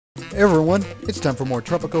Hey everyone, it's time for more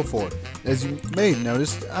Tropico 4. As you may have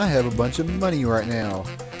noticed, I have a bunch of money right now.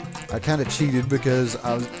 I kind of cheated because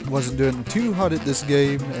I wasn't doing too hot at this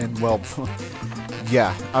game, and well,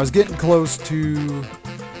 yeah, I was getting close to...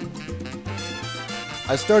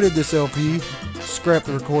 I started this LP, scrapped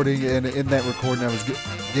the recording, and in that recording I was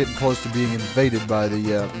getting close to being invaded by the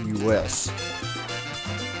US.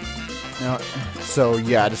 Now, so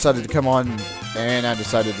yeah, I decided to come on, and I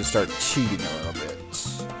decided to start cheating a little bit.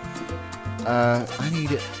 I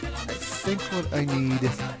think what I need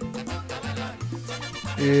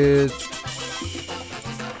is...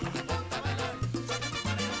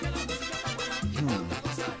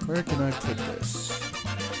 where can I put this?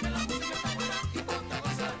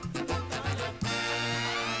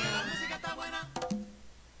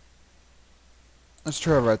 Let's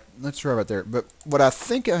try right there. But what I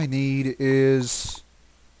think I need is...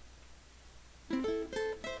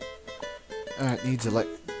 it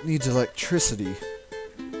needs electricity.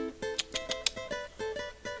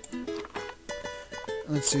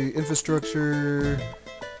 Let's see, infrastructure.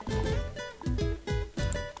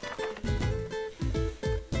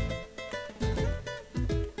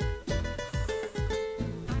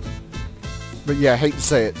 But yeah, I hate to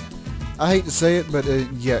say it. But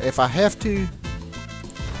yeah, if I have to,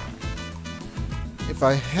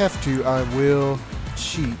 I will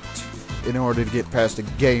cheat in order to get past a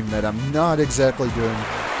game that I'm not exactly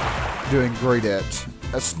doing great at.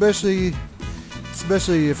 Especially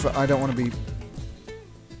if I don't want to be...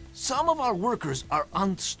 Some of our workers are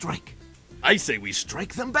on strike. I say we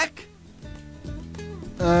strike them back.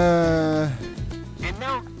 And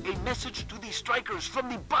now, a message to the strikers from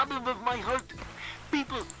the bottom of my heart.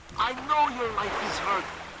 People, I know your life is hard,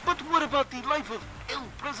 but what about the life of El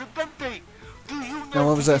Presidente? Do you know... Now,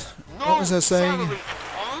 what was that? What was that saying?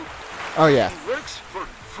 Oh yeah.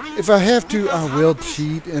 If I have to, I will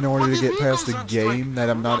cheat in order to get past a game that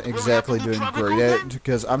I'm not exactly doing great at,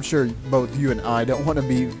 because I'm sure both you and I don't want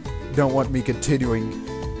me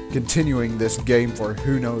continuing this game for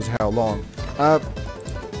who knows how long.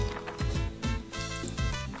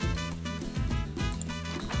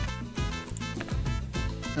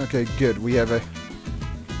 Okay, good. We have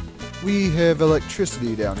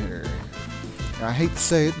electricity down here. I hate to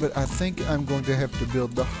say it, but I think I'm going to have to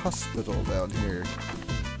build the hospital down here.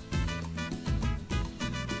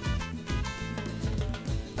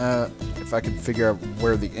 If I can figure out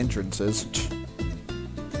where the entrance is.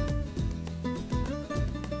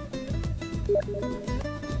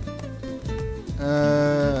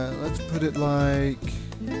 Let's put it like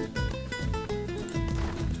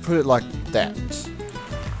that.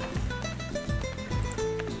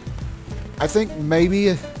 I think maybe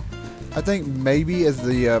as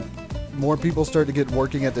the more people start to get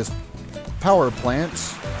working at this power plant,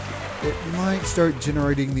 it might start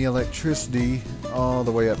generating the electricity all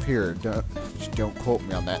the way up here. Don't quote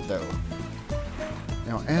me on that though.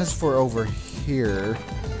 Now, as for over here,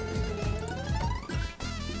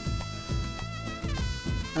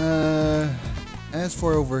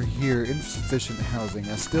 insufficient housing.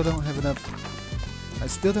 I still don't have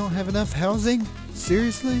enough housing?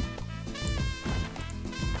 Seriously?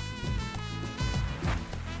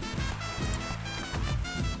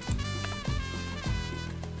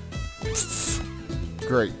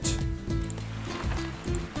 Great.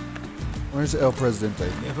 Where's El Presidente?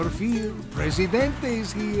 Never fear, Presidente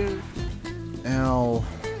is here. Now,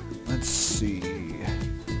 let's see.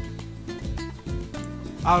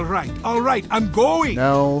 All right, I'm going.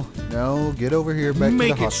 No, get over here back to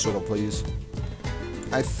the hospital, please.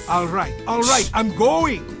 All right, I'm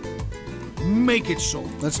going. Make it so.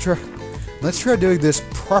 Let's try doing this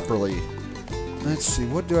properly. Let's see,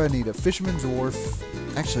 what do I need? A fisherman's wharf.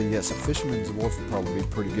 Actually, yes, a fisherman's wharf would probably be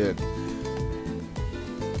pretty good.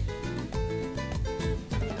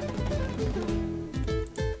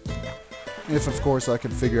 If, of course, I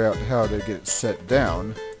can figure out how to get it set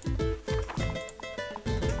down.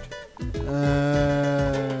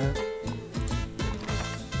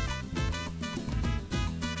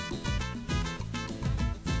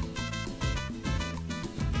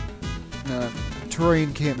 No,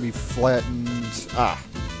 terrain can't be flattened.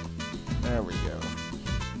 There we go.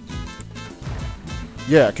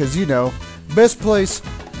 Yeah, because, you know, the best place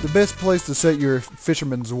to set your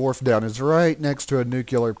fisherman's wharf down is right next to a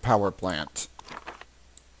nuclear power plant.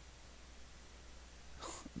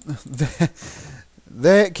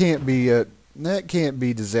 That can't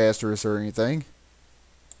be disastrous or anything.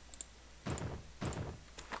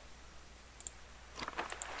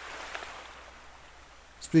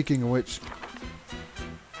 Speaking of which,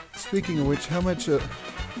 how much?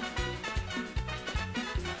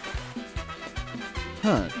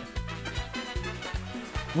 Huh.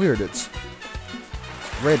 Weird, it's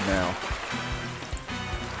red now.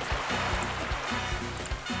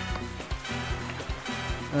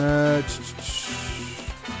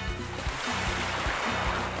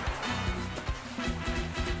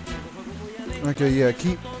 Okay, yeah,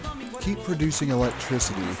 keep producing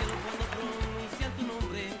electricity.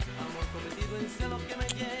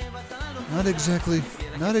 Not exactly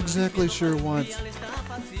sure why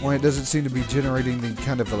it doesn't seem to be generating the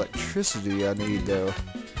kind of electricity I need, though.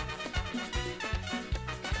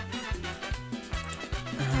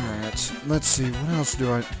 Alright, let's see, what else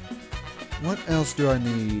do I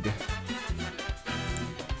need?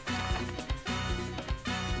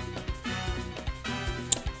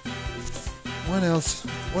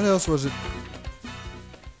 What else was it?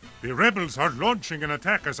 The rebels are launching an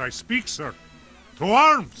attack as I speak, sir. To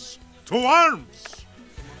arms! To arms!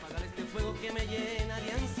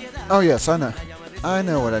 Oh yes, I know. I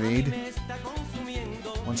know what I need.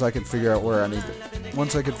 Once I can figure out where I need it.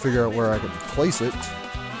 Once I can figure out where I can place it.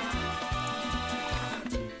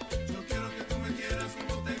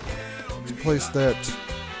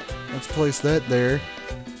 Let's place that there.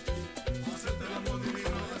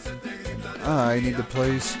 I need to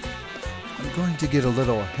place... I'm going to get a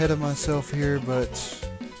little ahead of myself here, but...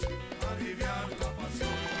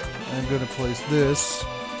 I'm going to place this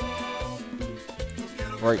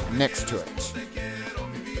right next to it.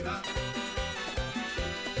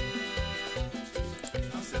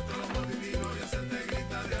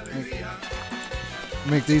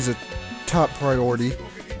 Make these a top priority.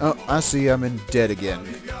 Oh, I see I'm in debt again.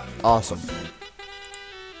 Awesome.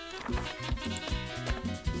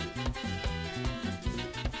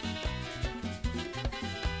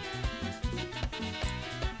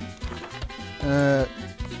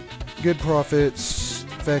 Good profits,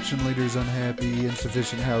 faction leaders unhappy,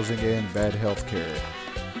 insufficient housing, and bad health care.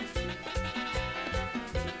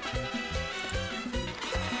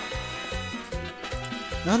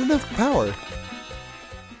 Not enough power.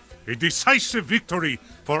 A decisive victory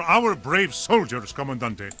for our brave soldiers,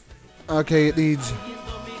 Commandante. Okay, it needs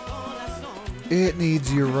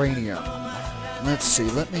uranium. Let's see,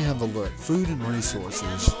 let me have a look. Food and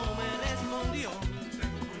resources.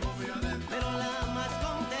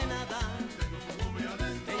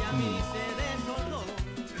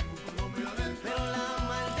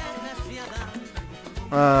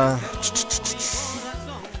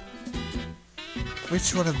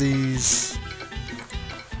 Which one of these?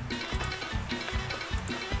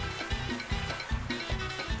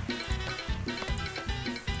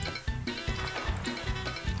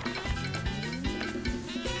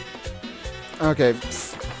 Okay.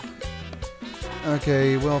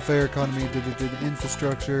 Okay, welfare, economy,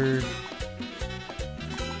 infrastructure.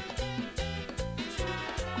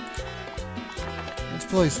 Let's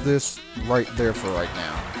place this right there for right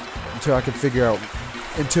now, until I can figure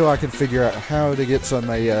out how to get some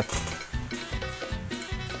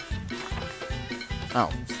Oh.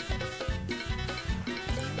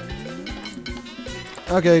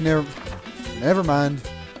 Okay, never mind.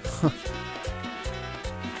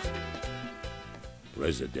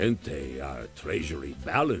 Presidente, our treasury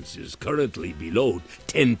balance is currently below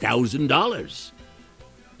 $10,000.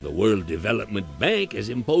 The World Development Bank has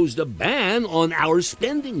imposed a ban on our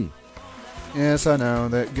spending. Yes, I know.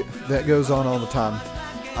 That goes on all the time.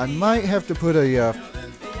 I might have to put a... I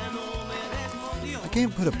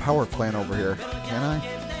can't put a power plant over here, can I?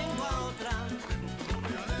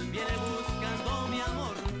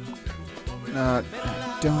 No, I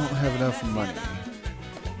don't have enough money.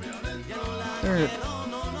 There.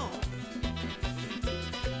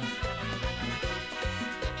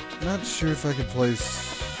 Not sure if I could place...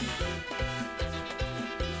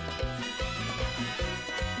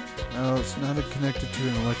 No, it's not connected to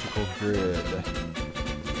an electrical grid.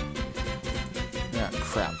 Ah,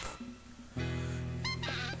 crap.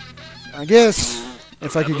 I guess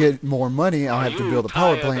if I could get more money, I'll have to build a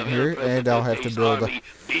power plant here, and I'll have to build a...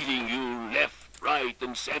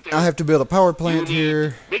 I'll have to build a power plant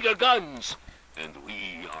here. Bigger guns, and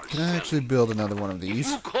we are... Can I actually build another one of these?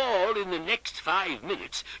 If you call in the next 5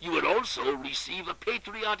 minutes, you will also receive a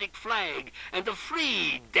patriotic flag and a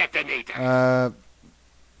free detonator.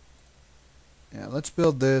 Yeah, let's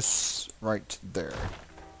build this right there.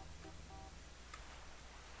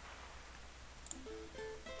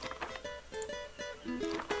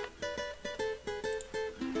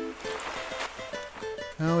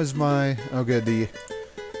 How is my... Oh good,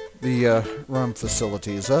 the rum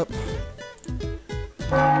facility is up.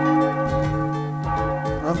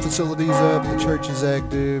 Rum facility's up, the church is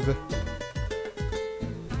active.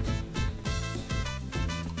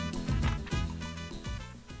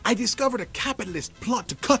 I discovered a capitalist plot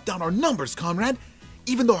to cut down our numbers, comrade.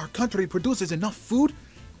 Even though our country produces enough food,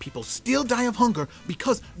 people still die of hunger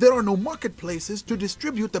because there are no marketplaces to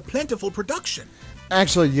distribute the plentiful production.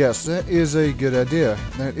 Actually, yes, that is a good idea.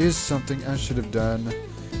 That is something I should have done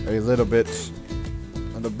a little bit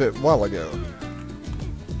while ago.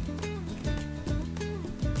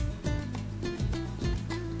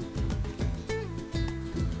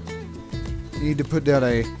 Need to put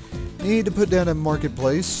down a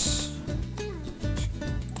marketplace.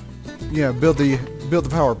 Yeah, build the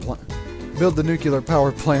power plant, build the nuclear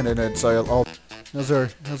power plant in it. So how's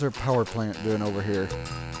our power plant doing over here?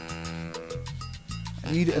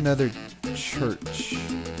 I need another church.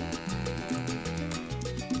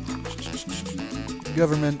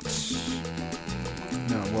 Government.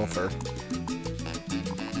 No, welfare.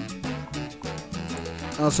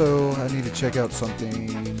 Also, I need to check out something.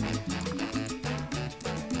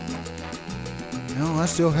 No, I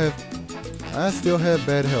still have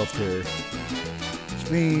bad health care.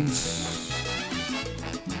 Which means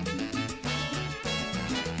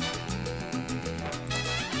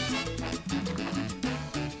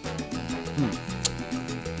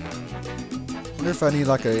I wonder if I need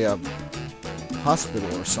like a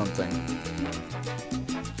hospital or something.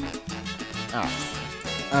 I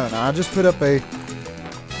don't know. I just put up put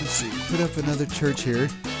up another church here.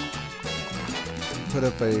 Put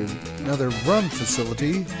up another rum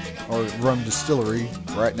facility or rum distillery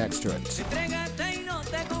right next to it.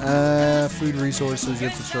 Food resources,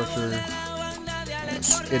 infrastructure,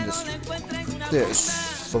 yes, industry. Put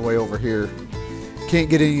this the way over here. Can't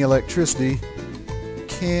get any electricity.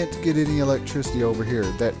 Can't get any electricity over here.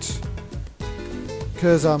 That's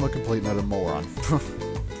because I'm a complete and utter moron.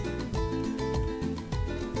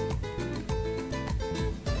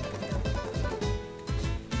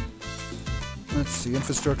 Let's see,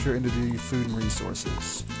 infrastructure, energy, food, and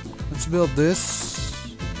resources. Let's build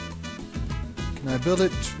this. Can I build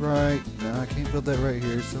it right? No, I can't build that right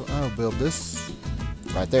here, so I'll build this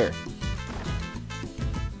right there.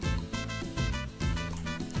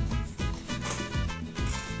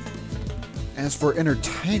 As for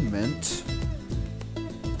entertainment,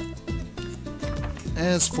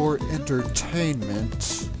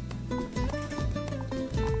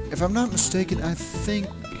 if I'm not mistaken, I think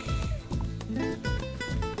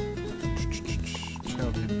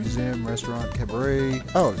childhood museum, restaurant, cabaret.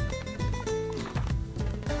 Oh,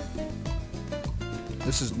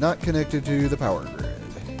 this is not connected to the power grid,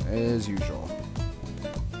 as usual.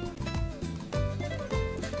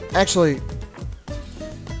 Actually,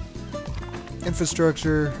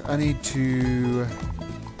 infrastructure, I need to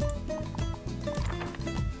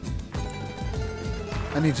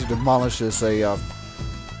demolish this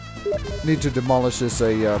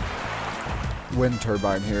wind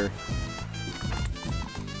turbine here.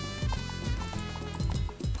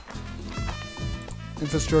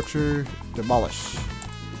 Infrastructure, demolish.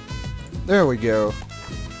 There we go.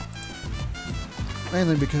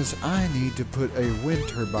 Mainly because I need to put a wind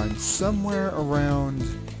turbine somewhere around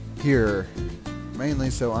here. Mainly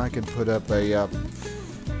so I can put up a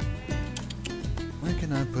where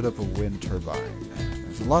can I put up a wind turbine?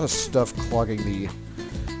 There's a lot of stuff clogging the...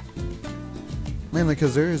 Mainly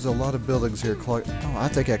because there is a lot of buildings here clogging... Oh, I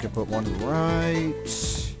think I could put one right...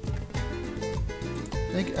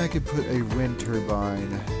 I think I could put a wind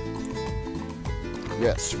turbine...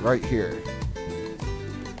 Yes, right here.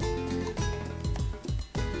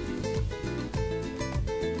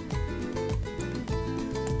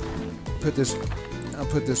 I'll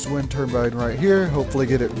put this wind turbine right here, hopefully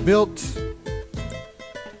get it built.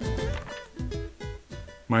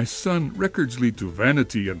 My son, records lead to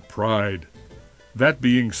vanity and pride. That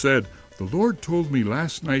being said, the Lord told me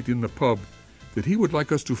last night in the pub that he would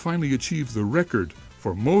like us to finally achieve the record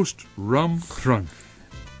for most rum drunk.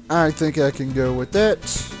 I think I can go with that.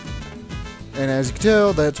 And as you can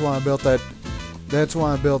tell, that's why I built that. That's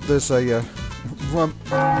why I built this rum.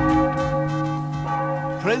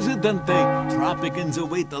 Presidente, Tropicans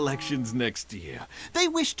await elections next year. They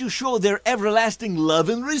wish to show their everlasting love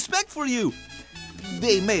and respect for you.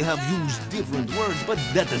 They may have used different words, but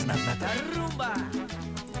that does not matter.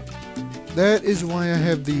 That is why I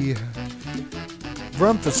have the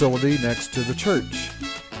rum facility next to the church.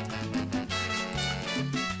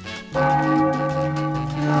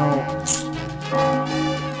 Now,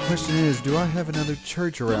 question is, do I have another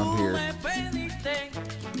church around here?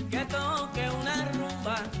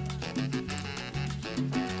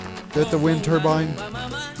 Is that the wind turbine?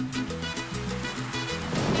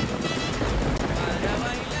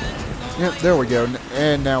 Yep, there we go.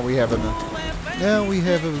 And now we have a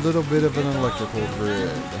little bit of an electrical grid.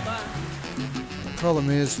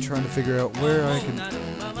 Problem is trying to figure out where I can.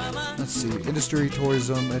 Let's see, industry,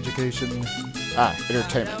 tourism, education.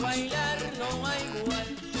 Entertainment.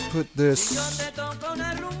 Put this.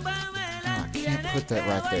 I can't put that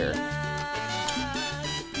right there.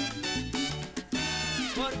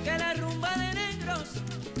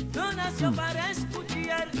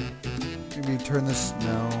 Maybe turn this.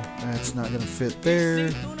 No, that's not gonna fit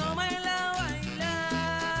there.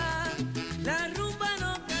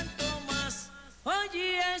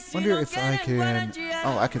 Wonder if I can.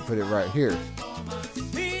 Oh, I can put it right here.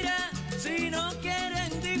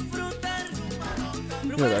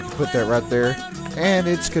 Good, I can put that right there, and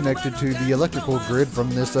it's connected to the electrical grid from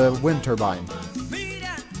this wind turbine.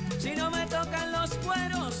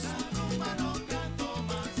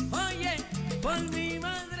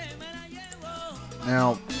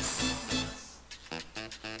 Now,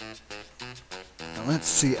 let's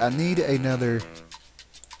see. I need another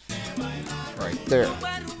right there.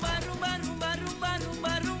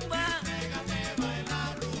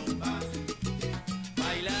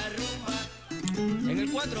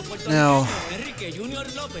 Now,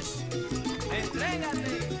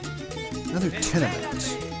 another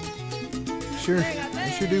tenement. Sure,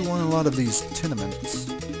 I sure do want a lot of these tenements.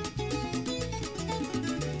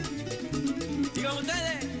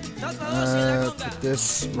 Put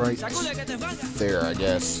this right there, I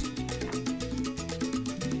guess.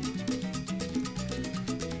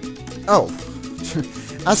 Oh,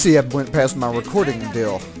 I see I went past my recording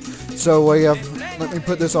deal. So, let me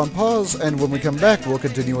put this on pause, and when we come back, we'll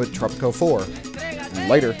continue with Tropico 4.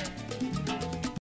 Later.